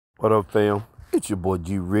What up, fam? It's your boy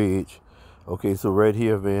G Ridge. Okay, so right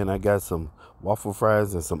here, man, I got some waffle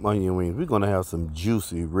fries and some onion rings. We're gonna have some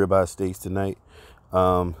juicy ribeye steaks tonight.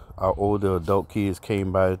 Our older adult kids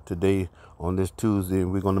came by today on this Tuesday,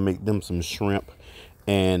 and we're gonna make them some shrimp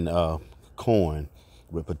and corn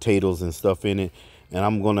with potatoes and stuff in it. And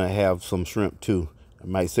I'm gonna have some shrimp too. I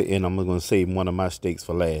might say, and I'm gonna save one of my steaks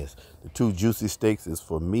for last. The two juicy steaks is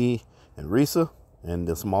for me and Risa, and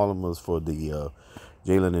the smaller ones for the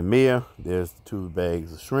Jalen and Mia. There's 2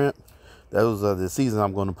 bags of shrimp. Those are the seasons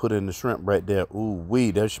I'm going to put in the shrimp right there. Ooh, wee,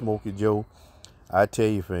 that Smoky Joe. I tell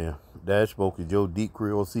you, fam, that Smoky Joe deep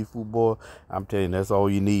Creole seafood boil. I'm telling you, that's all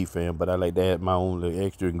you need, fam. But I like to add my own little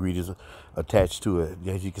extra ingredients attached to it.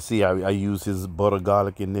 As you can see, I use his butter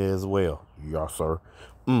garlic in there as well. Yes, sir.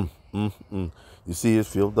 You see, it's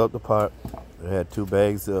filled up the pot. I had 2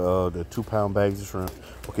 bags, the 2-pound bags of shrimp.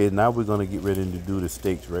 Okay, now we're going to get ready to do the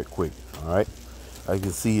steaks right quick. All right. I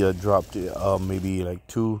can see I dropped maybe like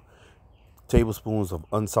 2 tablespoons of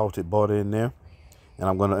unsalted butter in there,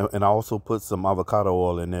 and I also put some avocado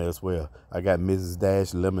oil in there as well. I got Mrs.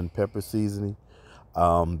 Dash lemon pepper seasoning,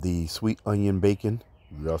 the sweet onion bacon,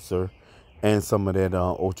 yes sir, and some of that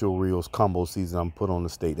Ocho Rios combo seasoning I'm put on the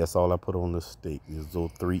steak. That's all I put on the steak is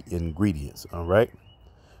those 3 ingredients. All right.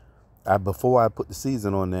 Before I put the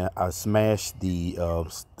season on there, I smashed the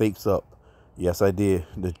steaks up. Yes, I did.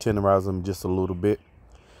 To tenderize them just a little bit.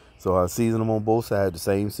 So I season them on both sides, the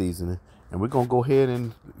same seasoning. And we're going to go ahead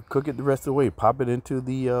and cook it the rest of the way. Pop it into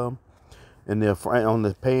the on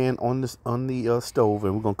the pan on the stove,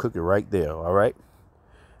 and we're going to cook it right there, all right?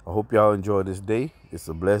 I hope y'all enjoy this day. It's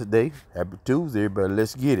a blessed day. Happy Tuesday, everybody.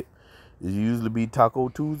 Let's get it. It usually be Taco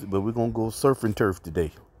Tuesday, but we're going to go surf and turf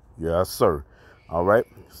today. Yes, sir. All right?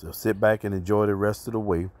 So sit back and enjoy the rest of the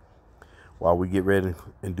way while we get ready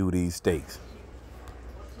and do these steaks.